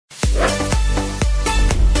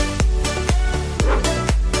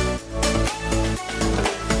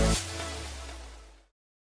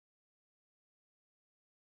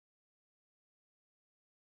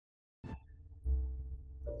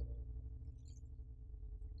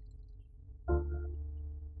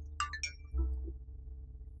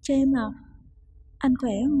Cho em à, anh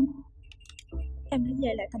khỏe không? Em đã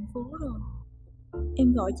về lại thành phố rồi.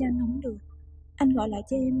 Em gọi cho anh không được, anh gọi lại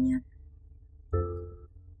cho em nha.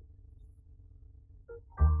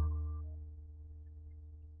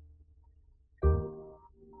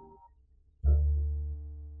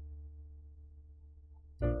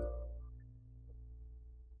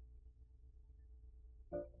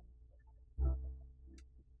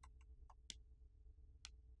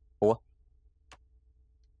 Ủa,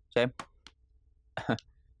 sao em?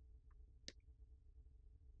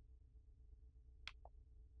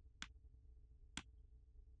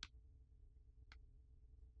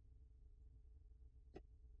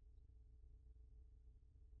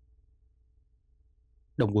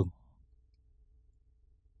 Đông Quân,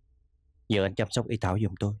 nhờ anh chăm sóc y Thảo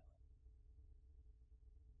giùm tôi.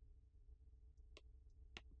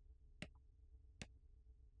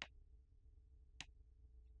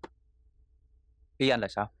 Ý anh là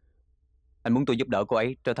sao? Anh muốn tôi giúp đỡ cô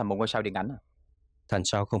ấy trở thành một ngôi sao điện ảnh à? Thành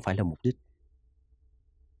sao không phải là mục đích.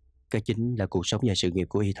 Cái chính là cuộc sống và sự nghiệp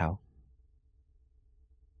của y Thảo.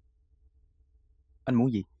 Anh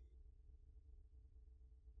muốn gì?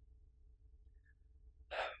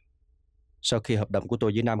 Sau khi hợp đồng của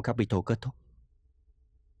tôi với Nam Capital kết thúc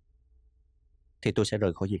thì tôi sẽ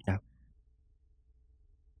rời khỏi Việt Nam.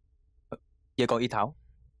 Vậy còn y Thảo,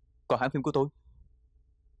 còn hãng phim của tôi?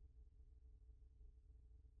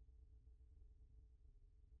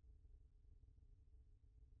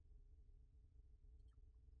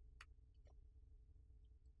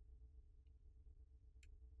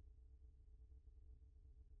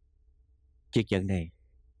 Chiếc nhẫn này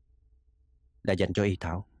là dành cho y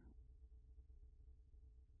Thảo,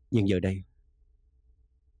 nhưng giờ đây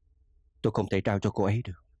tôi không thể trao cho cô ấy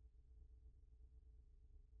được.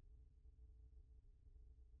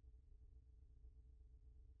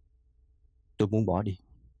 Tôi muốn bỏ đi,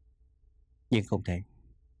 nhưng không thể.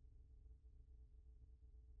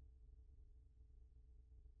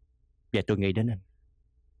 Và tôi nghĩ đến anh.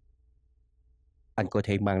 Anh có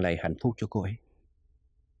thể mang lại hạnh phúc cho cô ấy.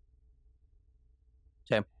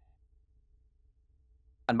 Xem,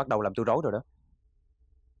 anh bắt đầu làm tôi rối rồi đó.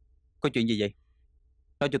 Có chuyện gì vậy?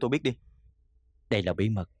 Nói cho tôi biết đi. Đây là bí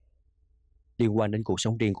mật liên quan đến cuộc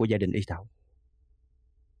sống riêng của gia đình y Thảo,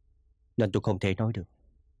 nên tôi không thể nói được.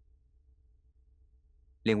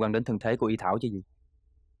 Liên quan đến thân thế của y Thảo chứ gì?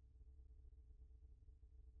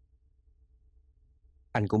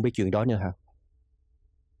 Anh cũng biết chuyện đó nữa hả?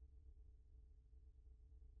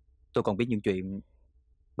 Tôi còn biết những chuyện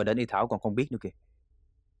mà đến y Thảo còn không biết nữa kìa.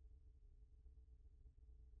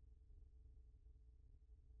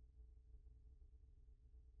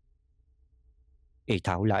 Y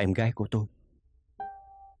Thảo là em gái của tôi.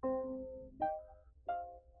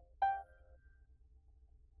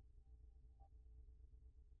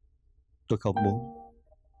 Tôi không muốn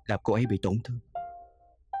làm cô ấy bị tổn thương.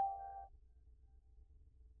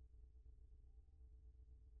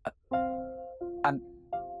 Anh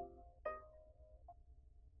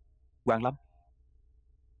Quan lắm.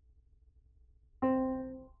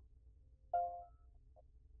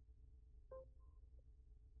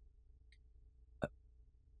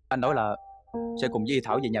 Anh nói là sẽ cùng với y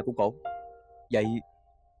Thảo về nhà của cổ. Vậy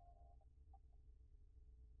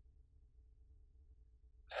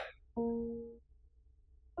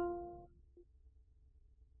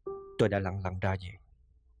Tôi đã lặng lặng ra về.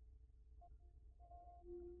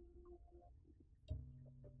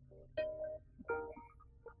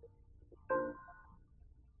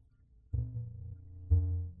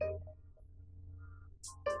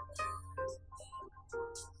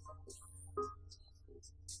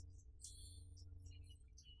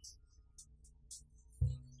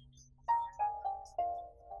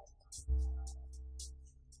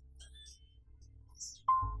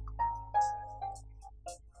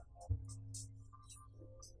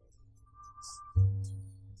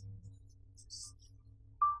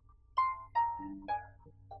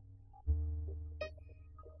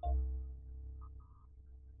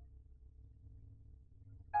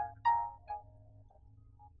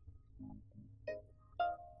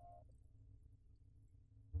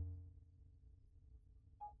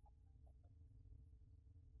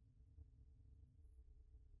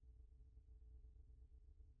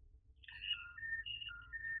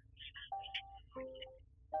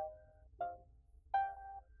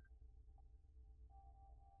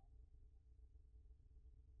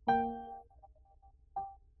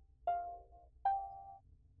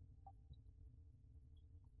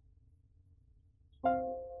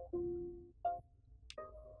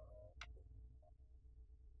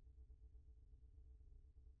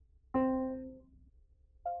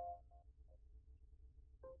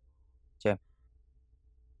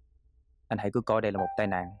 Anh hãy cứ coi đây là một tai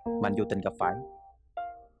nạn mà anh vô tình gặp phải.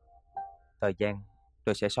 Thời gian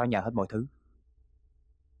rồi sẽ xóa nhòa hết mọi thứ.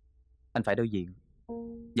 Anh phải đối diện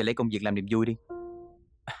và lấy công việc làm niềm vui đi.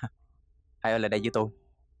 Hãy ở lại đây với tôi.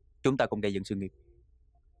 Chúng ta cùng gây dựng sự nghiệp.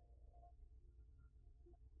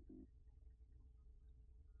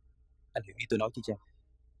 Anh hiểu ý tôi nói chứ Giang?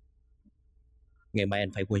 Ngày mai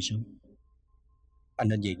anh phải quay sớm. Anh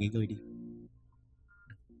nên về nghỉ ngơi đi.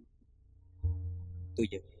 Tôi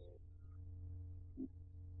về.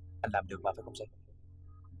 Anh làm được mà phải không Giang?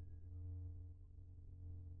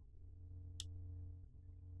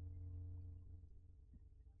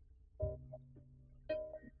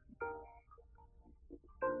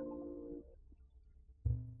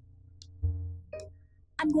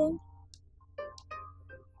 Anh Quân.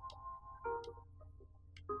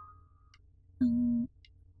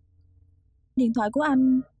 Điện thoại của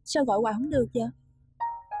anh sao gọi hoài không được vậy?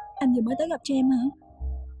 Anh vừa mới tới gặp Trem hả?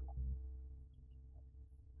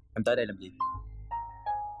 Em tới đây làm gì?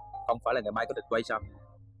 Không phải là ngày mai có lịch quay sao?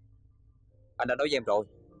 Anh đã nói với em rồi,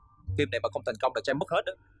 phim này mà không thành công là cho em mất hết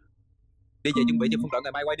đó. Đi về chuẩn bị cho phân đoạn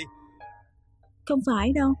ngày mai quay đi. Không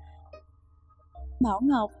phải đâu. Bảo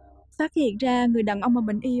Ngọc phát hiện ra người đàn ông mà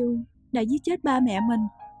mình yêu đã giết chết ba mẹ mình.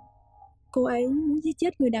 Cô ấy muốn giết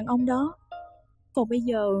chết người đàn ông đó. Còn bây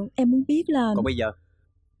giờ em muốn biết là... Còn bây giờ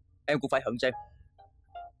em cũng phải hận Sam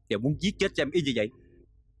và muốn giết chết Sam y như vậy.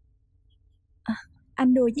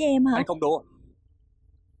 Anh đùa với em hả? Anh không đùa.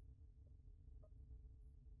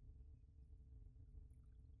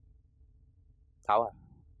 Thảo à,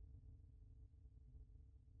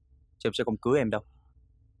 Sam sẽ không cưới em đâu.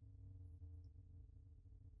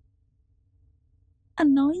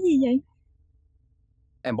 Anh nói gì vậy?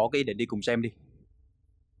 Em bỏ cái ý định đi cùng Sam đi.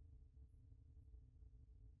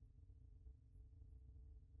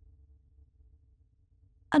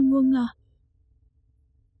 Anh Quân à,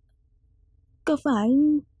 có phải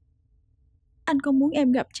anh không muốn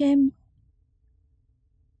em gặp Trem?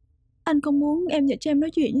 Anh không muốn em và Trem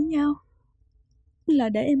nói chuyện với nhau là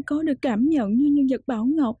để em có được cảm nhận như nhân vật Bảo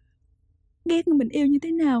Ngọc ghét người mình yêu như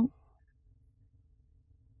thế nào.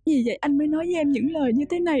 Vì vậy anh mới nói với em những lời như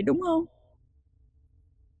thế này đúng không?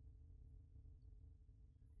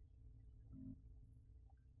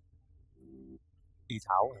 Đi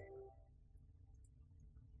Thảo à.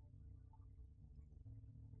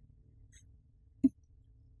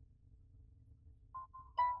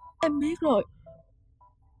 Em biết rồi.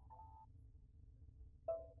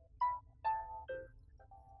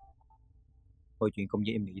 Mọi chuyện không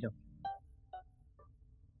như em nghĩ đâu.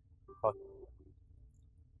 Thôi,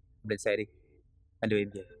 em lên xe đi, anh đưa em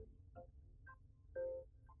về.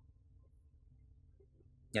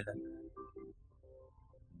 Nhanh lên.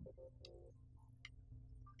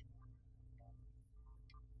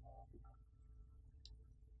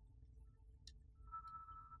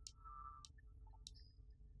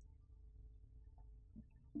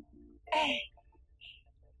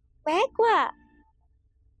 Mát quá à.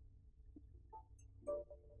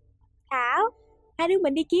 Thảo, hai đứa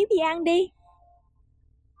mình đi kiếm gì ăn đi.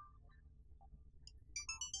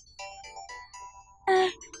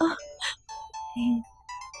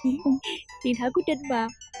 Điện thoại của Trinh mà.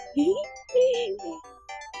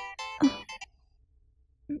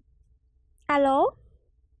 Alo.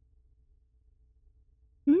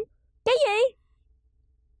 Cái gì?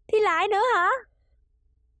 Thi lại nữa hả?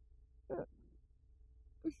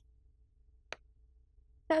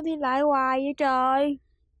 Sao thi lại hoài vậy trời?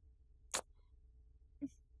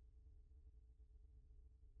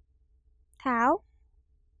 Thảo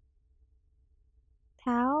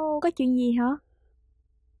có chuyện gì hả?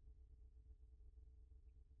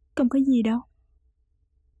 Không có gì đâu.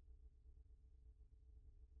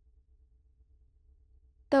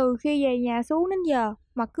 Từ khi về nhà xuống đến giờ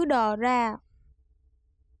mà cứ đờ ra.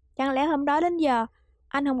 Chẳng lẽ hôm đó đến giờ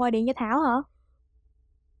anh không gọi điện cho Thảo hả?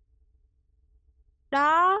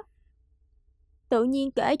 Đó, tự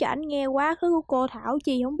nhiên kể cho anh nghe quá khứ của cô Thảo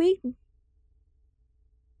chi không biết.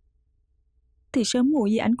 Thì sớm muộn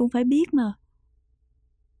gì anh cũng phải biết mà.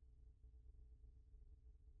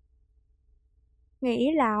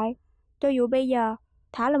 Nghĩ lại, cho dù bây giờ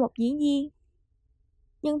Thảo là một diễn viên,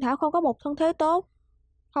 nhưng Thảo không có một thân thế tốt,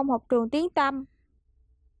 không học trường tiếng tăm.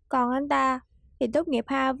 Còn anh ta thì tốt nghiệp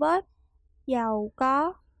Harvard, giàu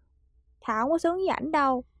có. Thảo không có xứng với ảnh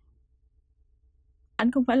đâu.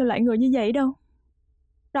 Anh không phải là loại người như vậy đâu.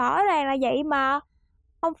 Rõ ràng là vậy mà.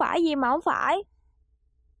 Không phải gì mà không phải.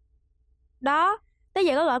 Đó, tới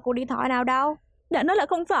giờ có gọi cuộc điện thoại nào đâu. Đã nói là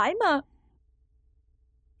không phải mà.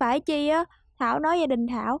 Phải chi á, Thảo nói gia đình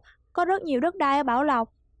Thảo có rất nhiều đất đai ở Bảo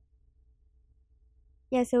Lộc.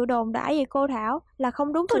 và sự đồn đãi về cô Thảo là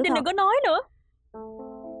không đúng Thôi sự Trinh thật. đừng có nói nữa.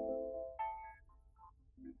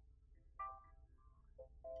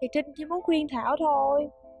 Thì Trinh chỉ muốn khuyên Thảo thôi.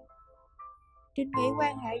 Trinh nghĩ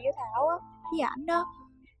quan hệ giữa Thảo á với ảnh đó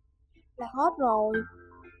là hết rồi.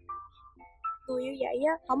 Người như vậy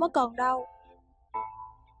á không có cần đâu.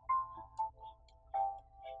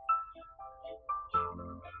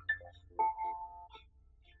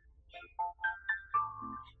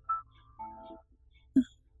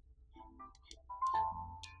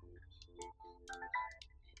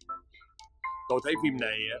 Tôi thấy phim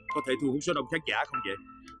này có thể thu hút số đông khán giả không vậy?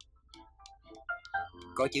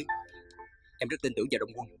 Có chứ. Em rất tin tưởng vào Đông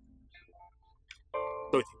Quân.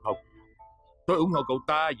 Tôi thì không. Tôi ủng hộ cậu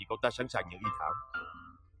ta vì cậu ta sẵn sàng nhận Y Thảo.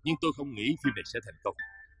 Nhưng tôi không nghĩ phim này sẽ thành công.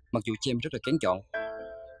 Mặc dù xem rất là kén chọn,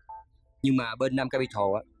 nhưng mà bên Nam Capital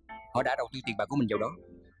họ đã đầu tư tiền bạc của mình vào đó.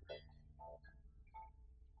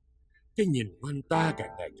 Cái nhìn của anh ta càng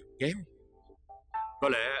ngày càng kém. Có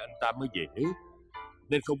lẽ anh ta mới về nước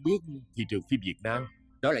nên không biết thị trường phim Việt Nam.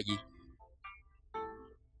 Đó là gì?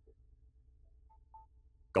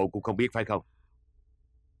 Cậu cũng không biết phải không?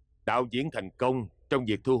 Đạo diễn thành công trong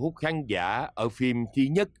việc thu hút khán giả ở phim thứ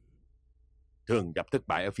nhất thường gặp thất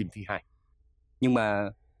bại ở phim thứ hai. Nhưng mà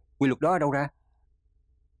quy luật đó ở đâu ra?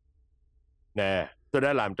 Nè, tôi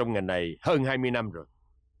đã làm trong ngành này hơn 20 năm rồi.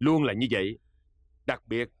 Luôn là như vậy. Đặc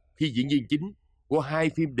biệt khi diễn viên chính của hai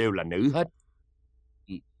phim đều là nữ hết.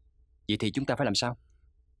 Vậy thì chúng ta phải làm sao?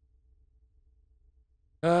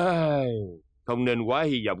 Không nên quá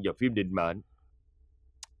hy vọng vào phim định mệnh.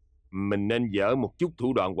 Mình nên dở một chút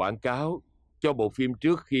thủ đoạn quảng cáo cho bộ phim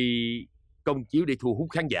trước khi công chiếu để thu hút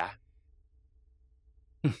khán giả.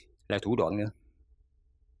 Là thủ đoạn nữa.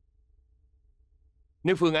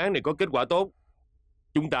 Nếu phương án này có kết quả tốt,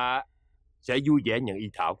 chúng ta sẽ vui vẻ nhận Y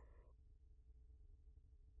Thảo.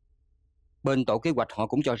 Bên tổ kế hoạch họ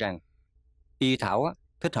cũng cho rằng Y Thảo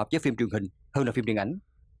thích hợp với phim truyền hình hơn là phim điện ảnh.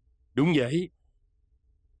 Đúng vậy.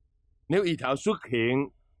 Nếu Y Thảo xuất hiện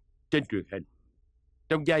trên truyền hình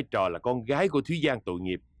trong vai trò là con gái của Thúy Giang tội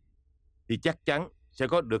nghiệp thì chắc chắn sẽ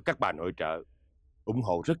có được các bà nội trợ ủng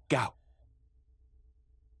hộ rất cao.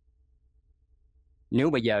 Nếu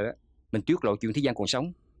bây giờ mình tiết lộ chuyện Thúy Giang còn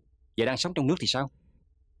sống và đang sống trong nước thì sao?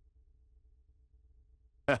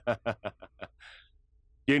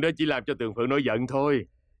 Chuyện đó chỉ làm cho Tường Phượng nổi giận thôi.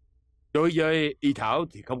 Đối với Y Thảo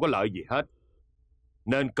thì không có lợi gì hết,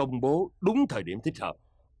 nên công bố đúng thời điểm thích hợp.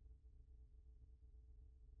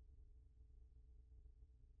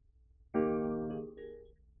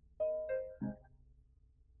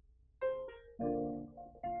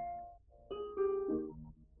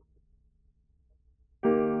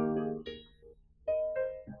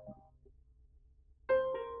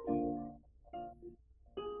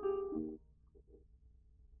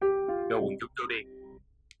 Đồ quần chúng vô đi.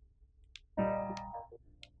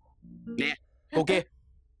 Nè, cô kia,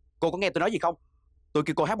 cô có nghe tôi nói gì không? Tôi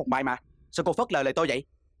kêu cô hát một bài mà, sao cô phớt lờ lời tôi vậy?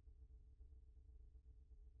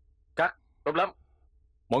 Cắt, tốt lắm.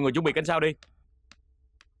 Mọi người chuẩn bị cảnh sao đi.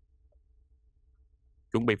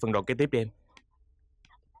 Chuẩn bị phân đoạn kế tiếp đi em.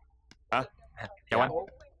 Chào anh.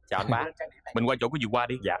 Chào anh Bá. Mình qua chỗ của Dì Qua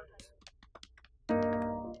đi. Dạ.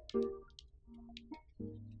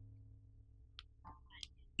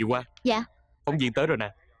 Dì Qua. Dạ. Phóng viên tới rồi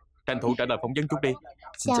nè. Tranh thủ trả lời phỏng vấn chút đi.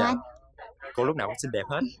 Chào anh. Cô lúc nào cũng xinh đẹp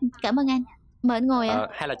hết. Cảm ơn anh. Mời anh ngồi ạ.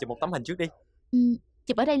 Hay là chụp một tấm hình trước đi.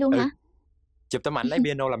 Chụp ở đây luôn hả? Chụp tấm ảnh lấy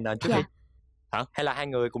piano làm nền trước Dạ. đi. Hả? Hay là hai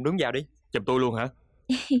người cùng đứng vào đi. Chụp tôi luôn hả?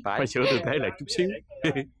 Phải sửa tư thế lại chút xíu.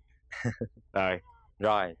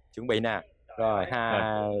 Rồi, chuẩn bị nè. Rồi,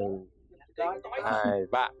 2,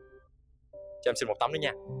 3. Cho em xin một tấm nữa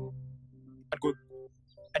nha. Anh Quân,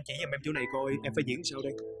 anh chỉ giùm em chỗ này coi em phải diễn sao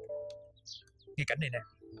đây. Nghe cảnh này nè.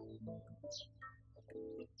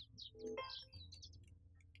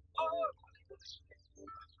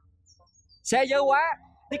 Xe dơ quá.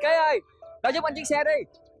 Đi kế ơi, đợi giúp anh chiếc xe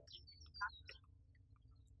đi.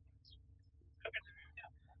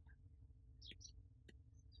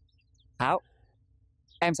 Thảo,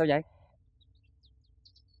 em sao vậy?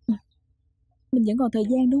 Mình vẫn còn thời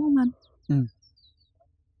gian đúng không anh?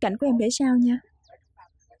 Cảnh của em để sau nha.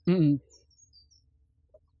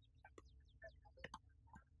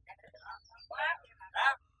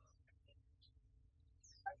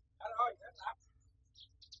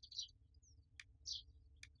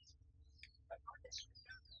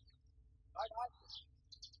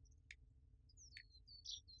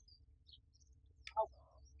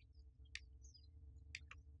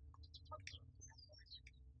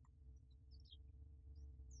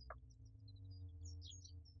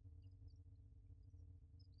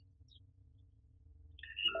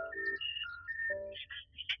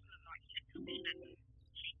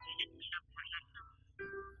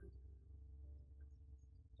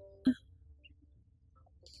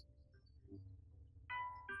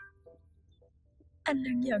 Anh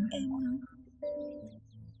đang giận em hả?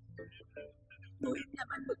 Bộ em làm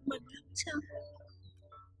anh bực mình lắm sao?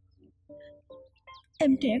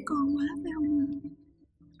 Em trẻ con quá phải không?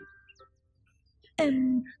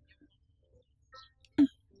 Em...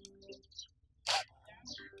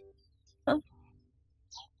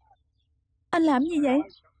 Anh làm gì vậy?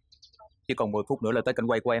 Chỉ còn 10 phút nữa là tới cảnh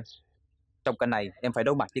quay của em. Trong cảnh này em phải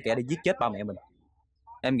đối mặt với kẻ đã giết chết ba mẹ mình.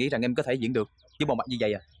 Em nghĩ rằng em có thể diễn được với bộ mặt như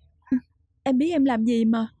vậy à? Em biết em làm gì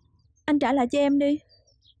mà. Anh trả lại cho em đi.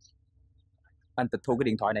 Anh tịch thu cái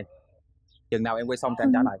điện thoại này. Chừng nào em quay xong thì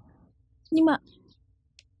anh trả lại. Nhưng mà...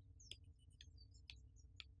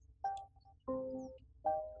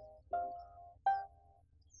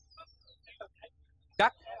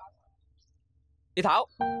 Cắt. Đi Thảo,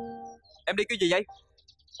 em đi cái gì vậy?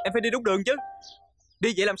 Em phải đi đúng đường chứ.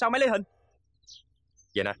 Đi vậy làm sao mới lấy hình?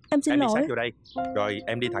 Vậy nè, Em xin em lỗi. đi sát vô đây, rồi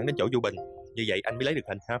em đi thẳng đến chỗ Du Bình. Như vậy anh mới lấy được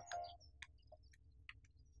hình ha.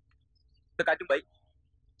 Tất cả chuẩn bị.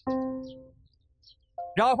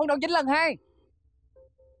 Rồi, phấn đấu chính lần 2.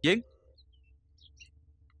 Diễn.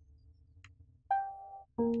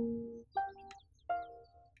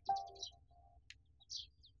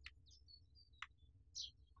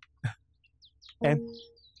 Em.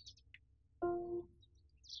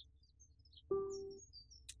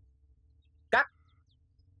 Cắt.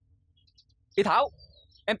 Đi Thảo,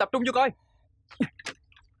 em tập trung vô coi.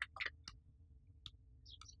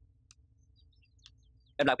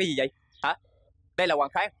 Em làm cái gì vậy hả? Đây là Hoàng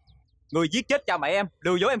Khang, người giết chết cha mẹ em,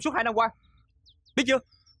 lừa dối em suốt 2 năm qua. Biết chưa?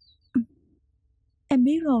 Em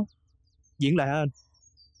biết rồi. Diễn lại hả anh?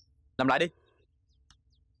 Làm lại đi.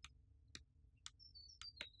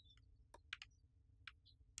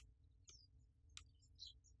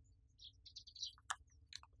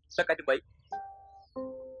 Tất cả chuẩn bị.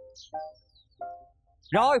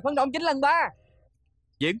 Rồi, phấn đấu chính lần 3.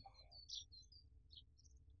 Diễn.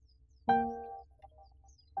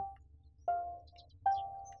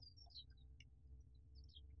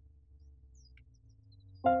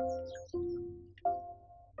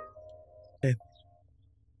 Em.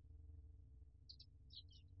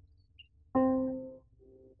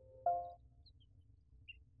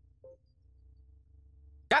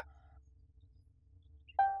 Cắt.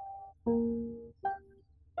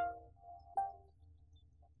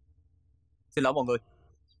 Xin lỗi mọi người,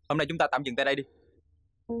 hôm nay chúng ta tạm dừng tại đây đi.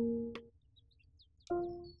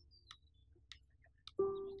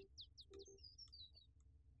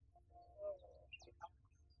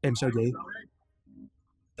 Em sao vậy?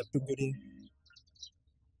 Tập trung vô đi.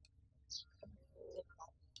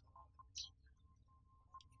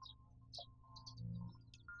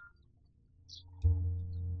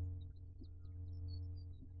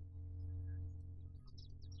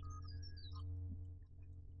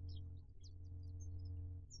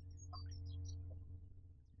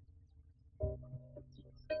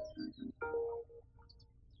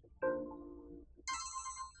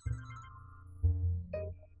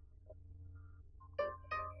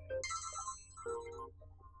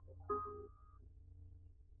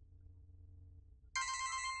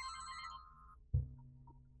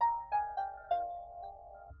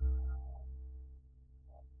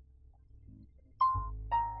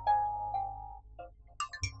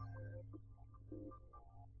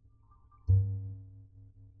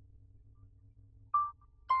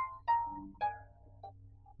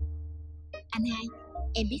 Anh hai,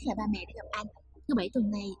 em biết là ba mẹ đã gặp anh. Thứ bảy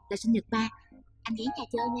tuần này là sinh nhật ba. Anh ghé nhà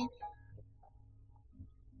chơi nha.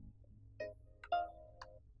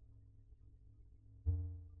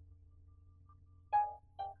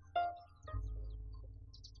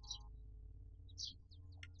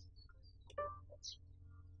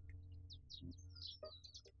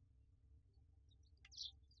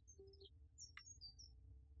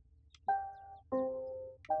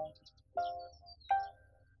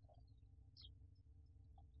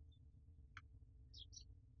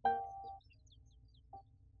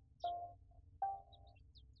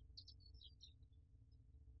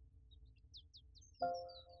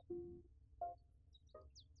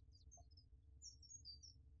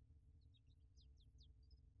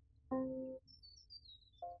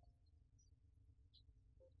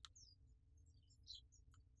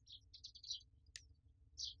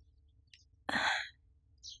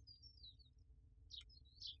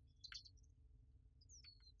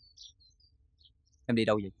 Em đi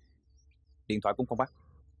đâu vậy? Điện thoại cũng không bắt.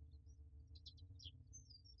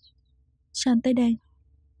 Sao anh tới đây?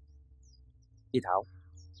 Đi Thảo,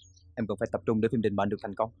 em cần phải tập trung để phim định mệnh được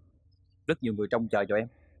thành công. Rất nhiều người trông chờ cho em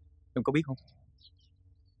có biết không?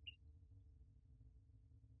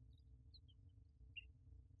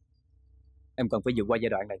 Em cần phải vượt qua giai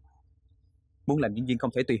đoạn này. Muốn làm diễn viên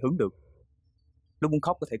không thể tùy hứng được. Lúc muốn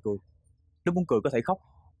khóc có thể cười, lúc muốn cười có thể khóc.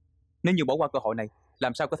 Nếu như bỏ qua cơ hội này,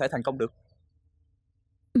 làm sao có thể thành công được?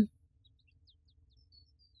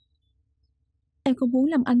 Em không muốn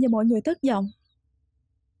làm anh và mọi người thất vọng,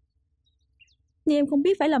 nhưng em không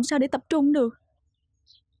biết phải làm sao để tập trung được.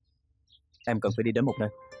 Em cần phải đi đến một nơi.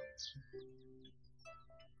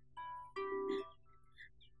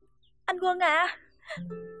 Anh Quân à,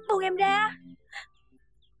 buông em ra.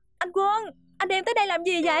 Anh Quân, anh đem tới đây làm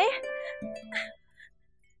gì vậy?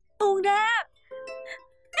 Buông ra.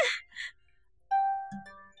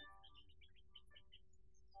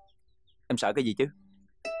 Em sợ cái gì chứ?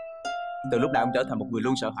 Từ lúc nào em trở thành một người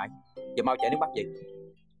luôn sợ hãi? Giờ mau chảy nước mắt vậy.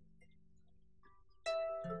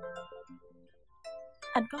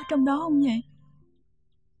 Anh có trong đó không vậy?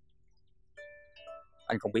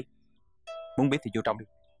 Anh không biết. Muốn biết thì vô trong đi.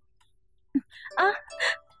 À.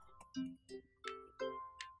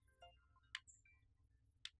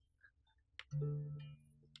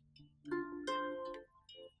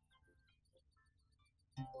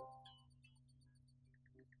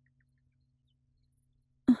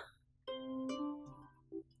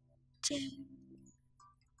 Trang,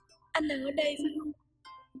 anh đang ở đây phải không?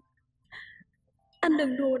 Anh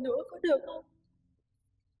đừng đùa nữa có được không?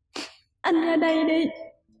 Anh ra đây đi.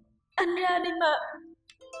 Anh ra đi mà.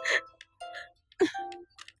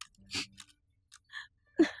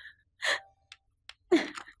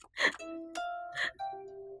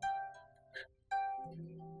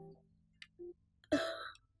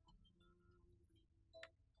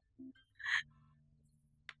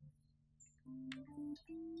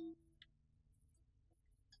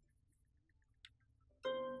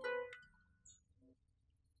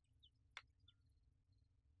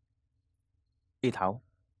 Y Thảo,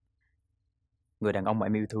 người đàn ông mà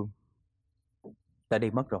em yêu thương đã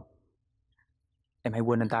đi mất rồi. Em hãy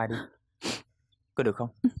quên anh ta đi, có được không?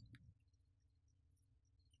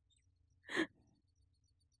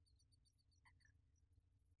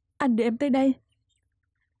 Anh đưa em tới đây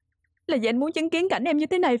là vì anh muốn chứng kiến cảnh em như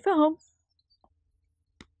thế này phải không?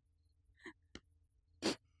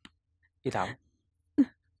 Y Thảo,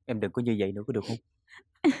 em đừng có như vậy nữa có được không?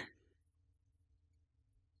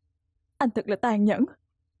 Anh thật là tàn nhẫn.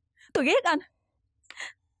 Tôi ghét anh.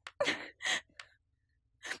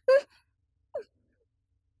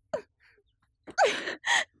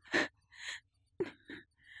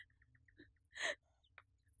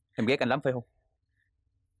 Em ghét anh lắm phải không?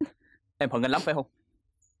 Em hận anh lắm phải không?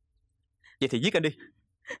 Vậy thì giết anh đi.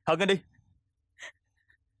 Hận anh đi.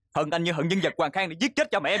 Hận anh như hận nhân vật Hoàng Khang để giết chết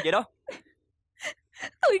cha mẹ em vậy đó.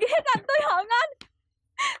 Tôi ghét anh, tôi hận anh.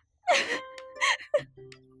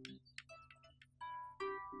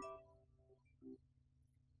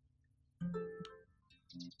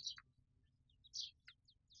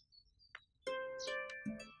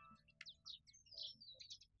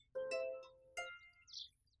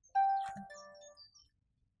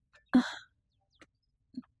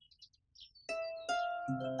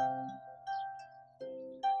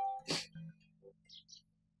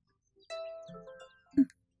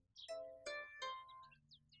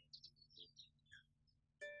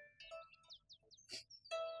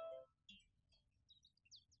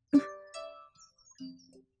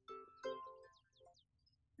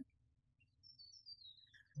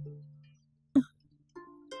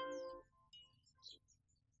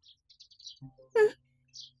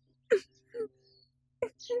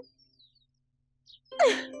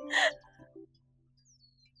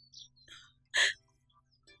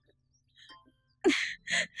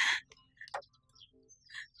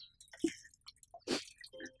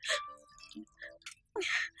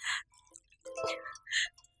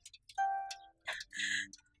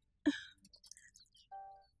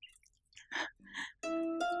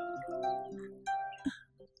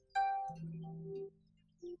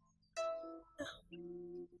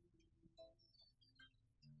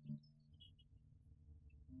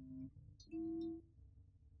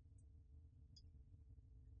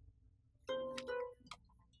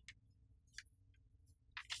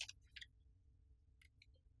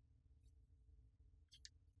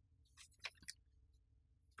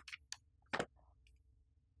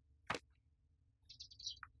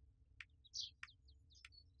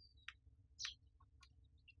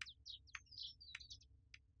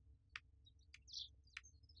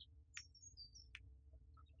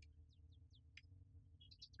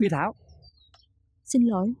 Huy Thảo, Xin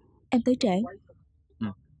lỗi, em tới trễ.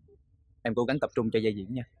 Em cố gắng tập trung cho vai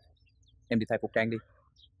diễn nha. Em đi thay phục trang đi.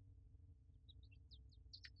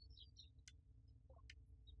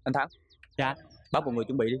 Anh Thắng. Dạ. Báo mọi người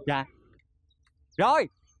chuẩn bị đi. Dạ. Rồi,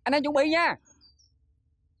 anh em chuẩn bị nha.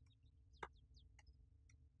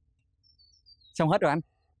 Xong hết rồi anh.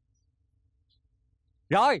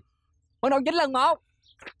 Rồi, bắt đầu chính lần 1.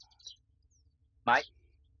 Mãi.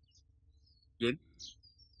 Diễn.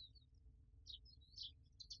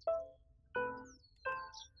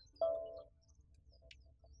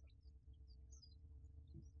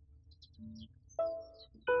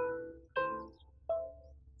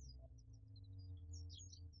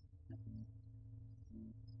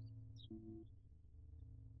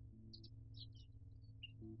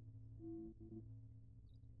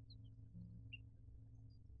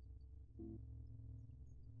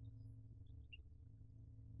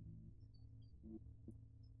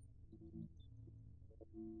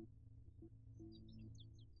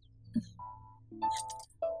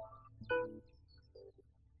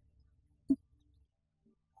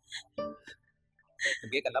 Em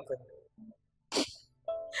ghét anh lắm phải không?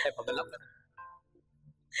 Em hận anh lắm đó.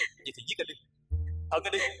 Vậy thì giết anh đi. Hận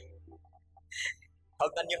anh đi. Hận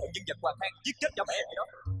anh như hận nhân vật hoàng thang giết chết cho mẹ vậy đó.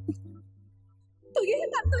 Tôi ghét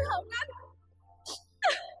anh, tôi hận anh.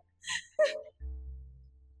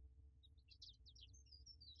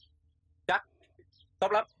 Chắc.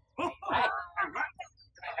 Tốt lắm.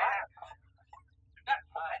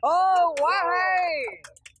 Ô, quá hay.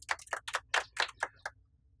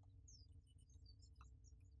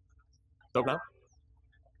 Tốt lắm.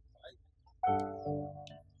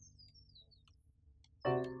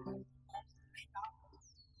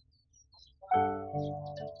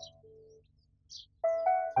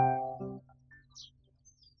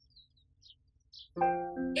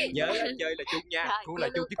 Nhớ chơi là chung nha. Cũng là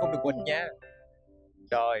chung chứ không được quỳnh nha.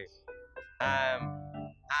 Rồi. 2,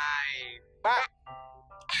 3.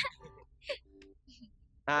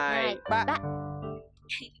 2, 3.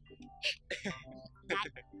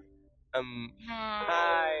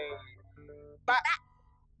 2, 3.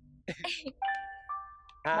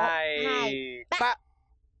 2, 3.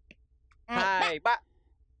 2, 3.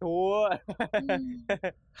 Thua.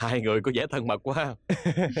 Hai người có vẻ thân mật quá.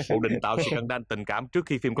 Bộ định tạo sự căng đan tình cảm trước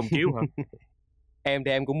khi phim công chiếu hả? Em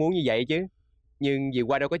thì em cũng muốn như vậy chứ, nhưng dì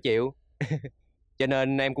qua đâu có chịu. Cho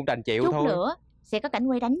nên em cũng đành chịu Chút thôi. nữa sẽ có cảnh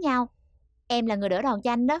quay đánh nhau. Em là người đỡ đòn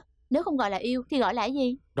cho anh đó. Nếu không gọi là yêu thì gọi là cái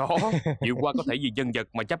gì? Đó, Diệu Qua có thể vì nhân vật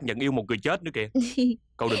mà chấp nhận yêu một người chết nữa kìa.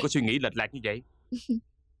 Cậu đừng có suy nghĩ lệch lạc như vậy.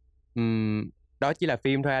 Đó chỉ là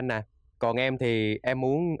phim thôi anh à. Còn em thì em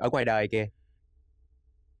muốn ở ngoài đời kìa.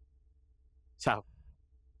 Sao?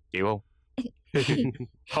 Chịu không?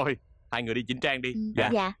 Thôi, hai người đi chỉnh trang đi.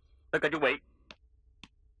 Dạ. Tất cả chuẩn bị.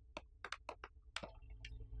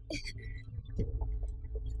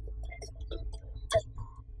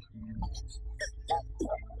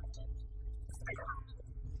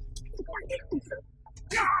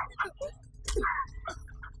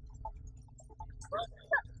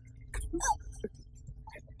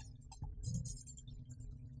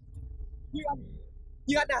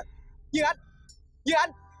 Như anh à. Như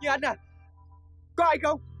anh à. Có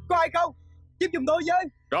ai không? Giúp giùm tôi với.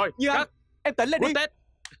 Rồi, Như anh. Em tỉnh lên đi. Tết.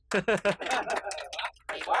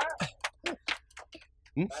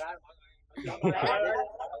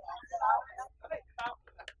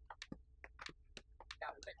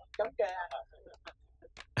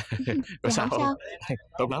 Có sao không?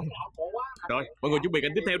 Tốt lắm. Rồi, mọi người chuẩn bị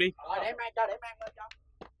cảnh tiếp theo đi. Để em mang lên cho.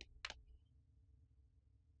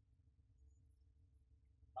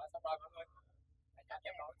 Rồi, xong rồi mọi người.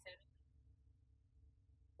 Em đội xe đi.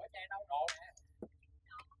 Có xe đâu đồ nè.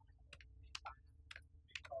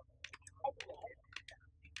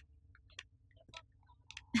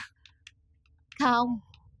 Không,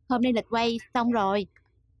 hôm nay lịch quay xong rồi.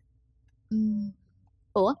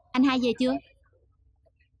 Ủa, anh hai về chưa?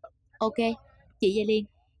 Ok, chị về liền.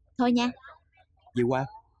 Thôi nha. Dì qua.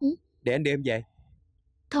 Để anh đưa em về.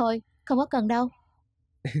 Thôi, không có cần đâu.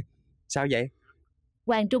 Sao vậy?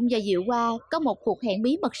 Hoàng Trung và Diệu Hoa có một cuộc hẹn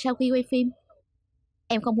bí mật sau khi quay phim.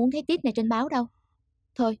 Em không muốn thấy tít này trên báo đâu.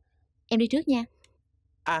 Thôi, em đi trước nha.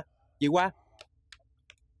 À, dì qua.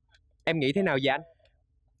 Em nghĩ thế nào vậy anh?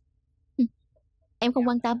 Em không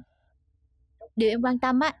quan tâm. Điều em quan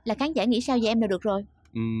tâm á là khán giả nghĩ sao về em là được rồi.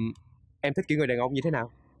 Em thích kiểu người đàn ông như thế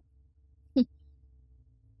nào?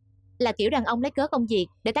 Là kiểu đàn ông lấy cớ công việc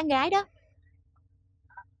để tán gái đó.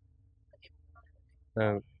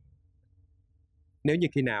 Nếu như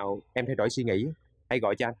khi nào em thay đổi suy nghĩ, hãy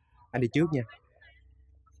gọi cho anh. Anh đi trước nha.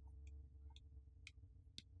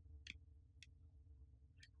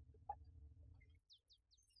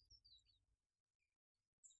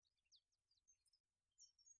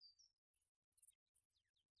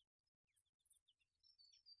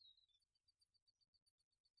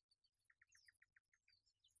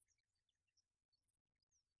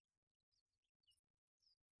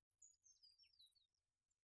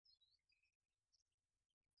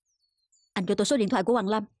 Anh cho tôi số điện thoại của Hoàng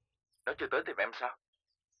Lâm. Nó chưa tới tìm em sao?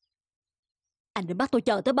 Anh định bắt tôi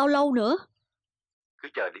chờ tới bao lâu nữa? Cứ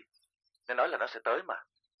chờ đi. Nó nói là nó sẽ tới mà.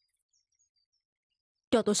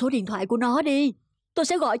 Cho tôi số điện thoại của nó đi. Tôi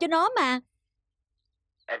sẽ gọi cho nó mà.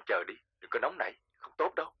 Em chờ đi, đừng có nóng nảy, không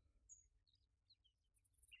tốt đâu.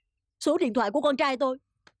 Số điện thoại của con trai tôi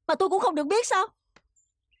mà tôi cũng không được biết sao?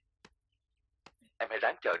 Em hãy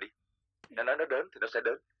ráng chờ đi. Nó nói nó đến thì nó sẽ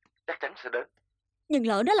đến. Chắc chắn sẽ đến. Nhưng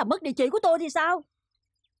lỡ nó làm mất địa chỉ của tôi thì sao?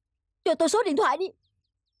 Cho tôi số điện thoại đi.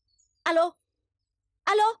 Alo?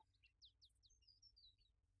 Alo?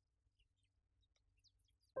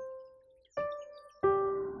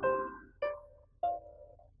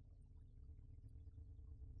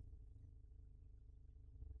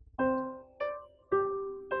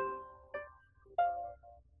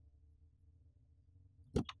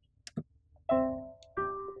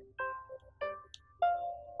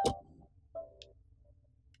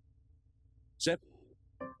 Sếp.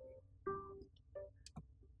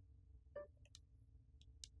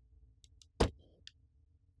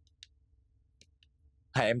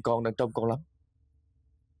 Hai em con đang trông con lắm.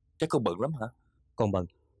 Chắc con bận lắm hả? Con bận.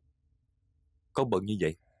 Con bận như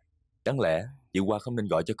vậy, đáng lẽ Diệu Hoa không nên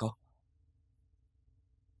gọi cho con.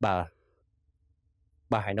 Bà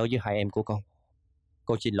hãy nói với hai em của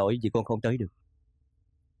con xin lỗi vì con không tới được.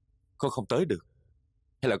 Con không tới được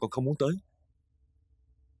hay là con không muốn tới?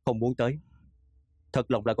 Không muốn tới.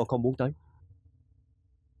 Thật lòng là con không muốn tới.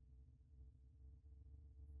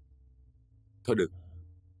 Thôi được,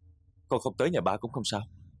 con không tới nhà ba cũng không sao.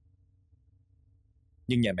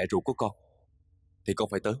 Nhưng nhà mẹ ruột của con thì con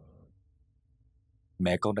phải tới.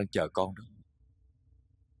 Mẹ con đang chờ con đó.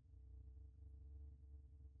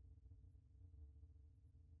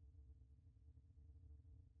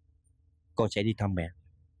 Con sẽ đi thăm mẹ.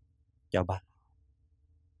 Chào ba.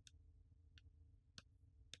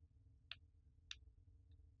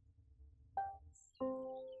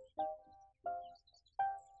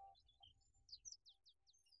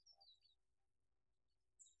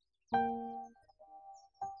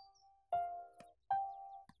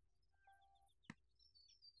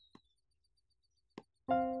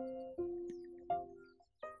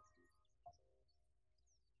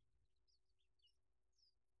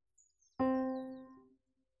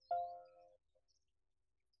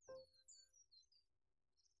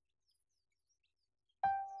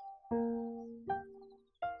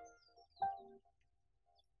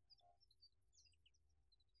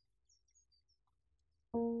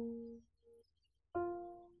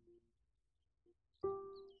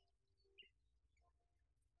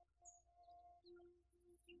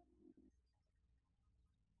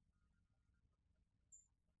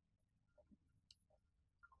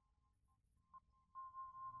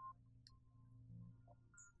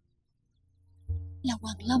 Là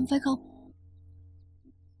Hoàng Lâm phải không?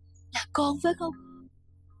 Là con phải không?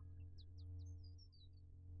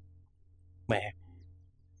 Mẹ.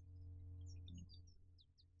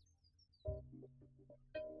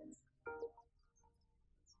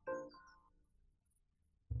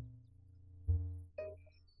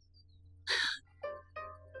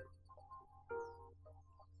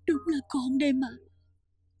 Đúng là con đây mà.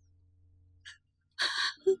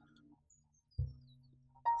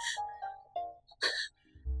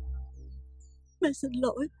 Mẹ xin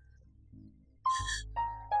lỗi.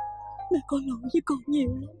 Mẹ có lỗi với con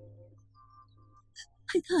nhiều lắm.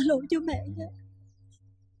 Hãy tha lỗi cho mẹ nha.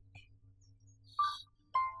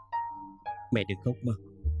 Mẹ đừng khóc mà.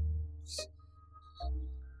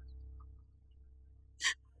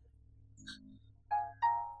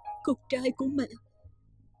 Con trai của mẹ.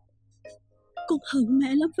 Con hận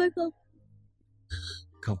mẹ lắm phải không?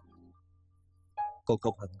 Không. Con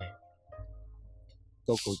không hận mẹ.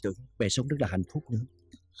 Con còn tưởng mẹ sống rất là hạnh phúc nữa.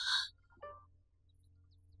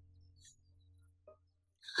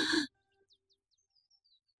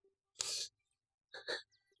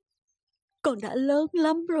 Con đã lớn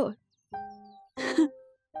lắm rồi.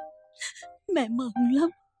 Mẹ mừng lắm.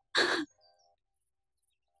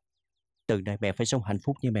 Từ nay mẹ phải sống hạnh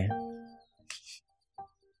phúc với mẹ.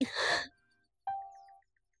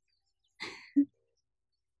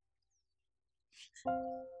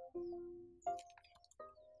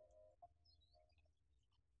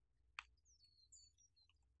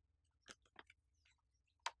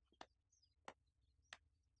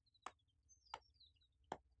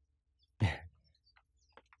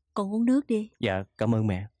 Con uống nước đi. Dạ, cảm ơn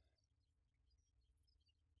mẹ.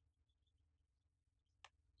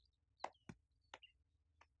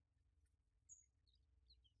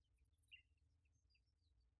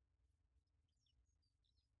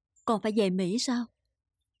 Con phải về Mỹ sao?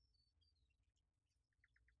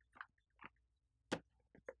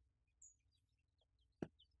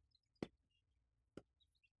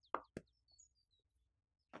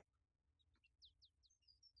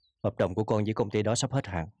 Hợp đồng của con với công ty đó sắp hết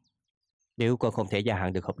hạn. Nếu con không thể gia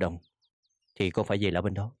hạn được hợp đồng thì con phải về lại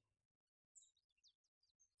bên đó.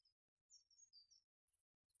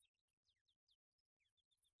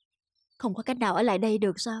 Không có cách nào ở lại đây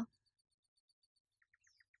được sao?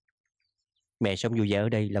 Mẹ sống vui vẻ ở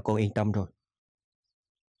đây là con yên tâm rồi.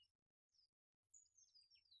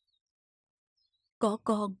 Có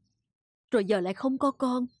con, rồi giờ lại không có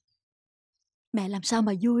con. Mẹ làm sao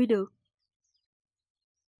mà vui được?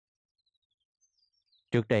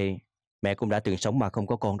 Trước đây mẹ cũng đã từng sống mà không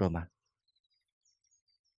có con rồi mà.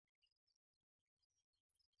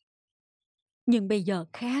 Nhưng bây giờ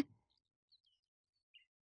khác.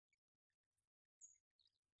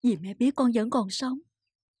 Vì mẹ biết con vẫn còn sống.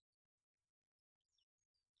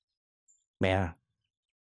 Mẹ à,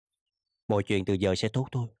 mọi chuyện từ giờ sẽ tốt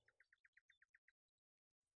thôi.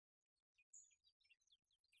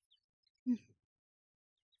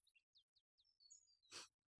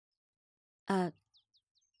 À,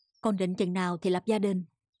 con định chừng nào thì lập gia đình?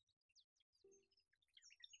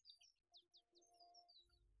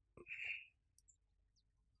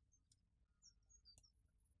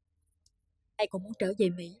 Ai cũng muốn trở về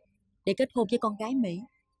Mỹ để kết hôn với con gái Mỹ.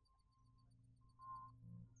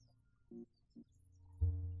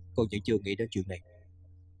 Con vẫn chưa nghĩ đến chuyện này.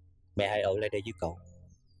 Mẹ hãy ở lại đây với cậu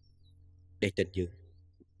để tình dưỡng.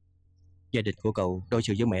 Gia đình của cậu đối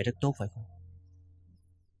xử với mẹ rất tốt phải không?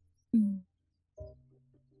 Ừ.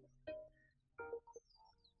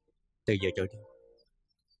 Từ giờ trở đi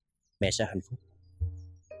mẹ sẽ hạnh phúc.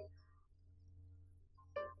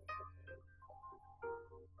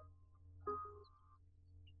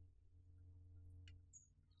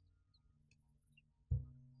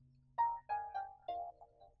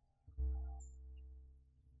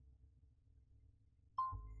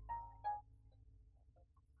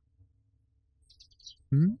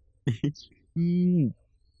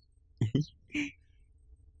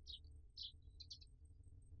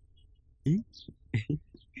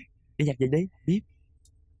 Đi giặt gì đi, biết.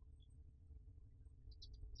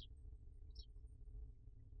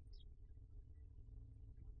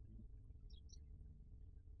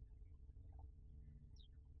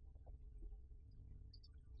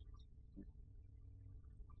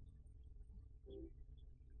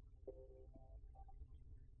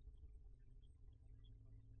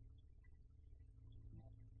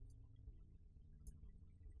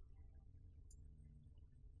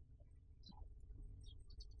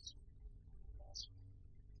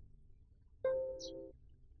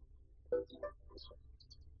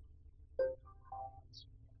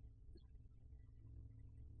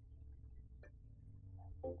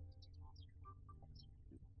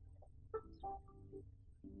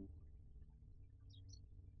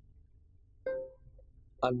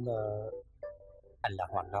 Anh là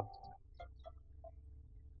Hoàng Lâm.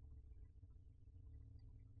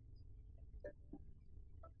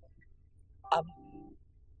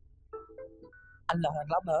 Anh là Hoàng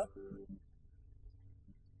Lâm hả?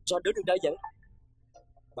 Sao anh đứng được đây vậy?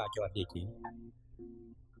 Bà cho anh địa chỉ.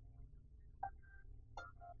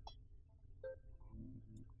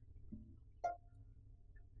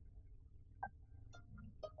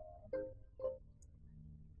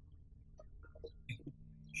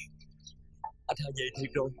 Anh Hà về thiệt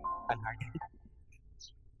rồi. Anh Hải.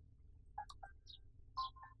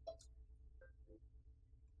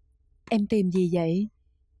 Em tìm gì vậy?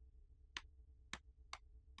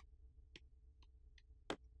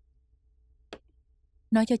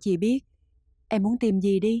 Nói cho chị biết, em muốn tìm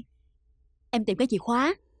gì đi. Em tìm cái chìa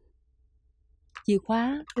khóa. Chìa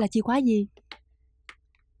khóa là chìa khóa gì?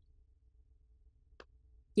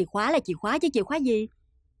 Chìa khóa là chìa khóa chứ chìa khóa gì?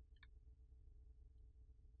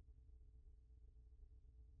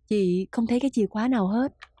 Chị không thấy cái chìa khóa nào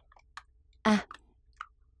hết. À,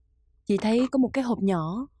 chị thấy có một cái hộp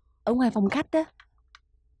nhỏ ở ngoài phòng khách đó.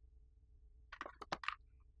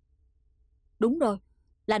 Đúng rồi,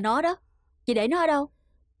 là nó đó. Chị để nó ở đâu?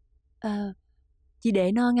 Chị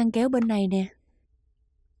để nó ngăn kéo bên này nè.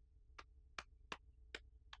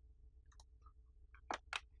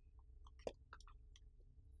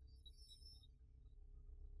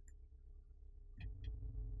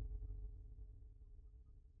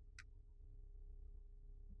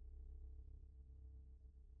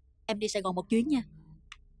 Em đi Sài Gòn một chuyến nha.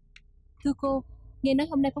 Thưa cô, nghe nói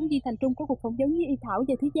hôm nay phóng viên Thành Trung có cuộc phỏng vấn với Y Thảo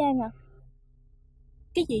và Thúy Giang à?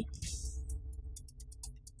 Cái gì?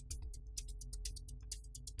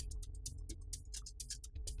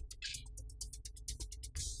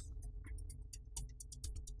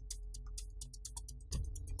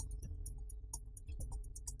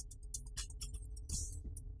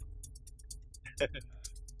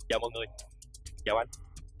 Chào mọi người. Chào anh.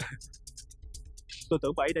 Tôi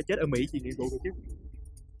tưởng bà ấy đã chết ở Mỹ vì nghiện rượu rồi chứ.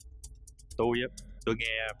 Tôi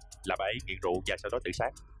nghe là bà ấy nghiện rượu và sau đó tự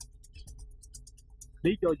sát.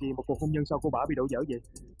 Lý do gì một cuộc hôn nhân sau của bà bị đổ vỡ vậy?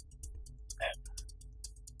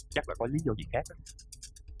 Chắc là có lý do gì khác đó.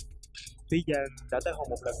 Thúy Giang đã tới hôn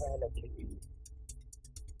một lần hay 2 lần vậy?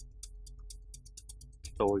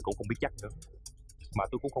 Tôi cũng không biết chắc nữa. Mà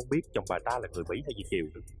tôi cũng không biết chồng bà ta là người Mỹ hay Việt kiều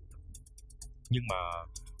nữa. Nhưng mà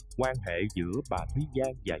quan hệ giữa bà Thúy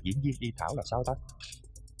Giang và diễn viên Y Thảo là sao ta?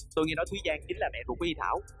 Tôi nghe nói Thúy Giang chính là mẹ ruột của Y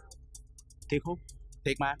Thảo. Thiệt không?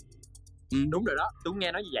 Thiệt mà. Đúng rồi đó, tôi cũng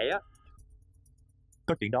nghe nói như vậy á.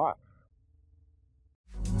 Có chuyện đó à?